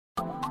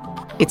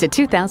It's a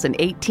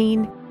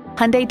 2018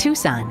 Hyundai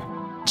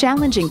Tucson.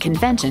 Challenging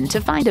convention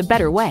to find a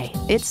better way,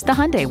 it's the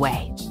Hyundai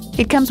way.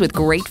 It comes with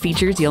great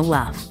features you'll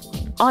love.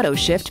 Auto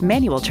shift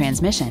manual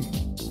transmission,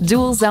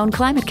 dual zone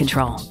climate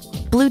control,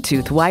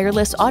 Bluetooth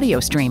wireless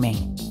audio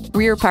streaming,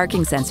 rear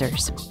parking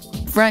sensors,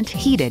 front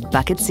heated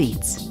bucket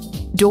seats,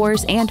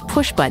 doors and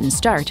push button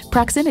start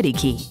proximity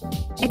key,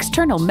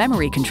 external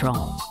memory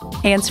control,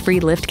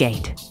 hands-free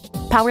liftgate,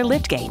 power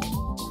liftgate,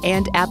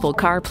 and Apple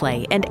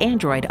CarPlay and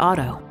Android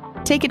Auto.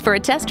 Take it for a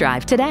test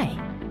drive today.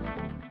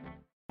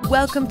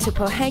 Welcome to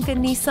Pohanka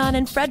Nissan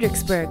in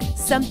Fredericksburg.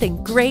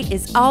 Something great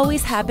is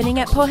always happening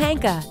at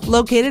Pohanka.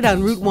 Located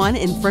on Route 1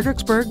 in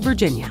Fredericksburg,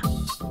 Virginia.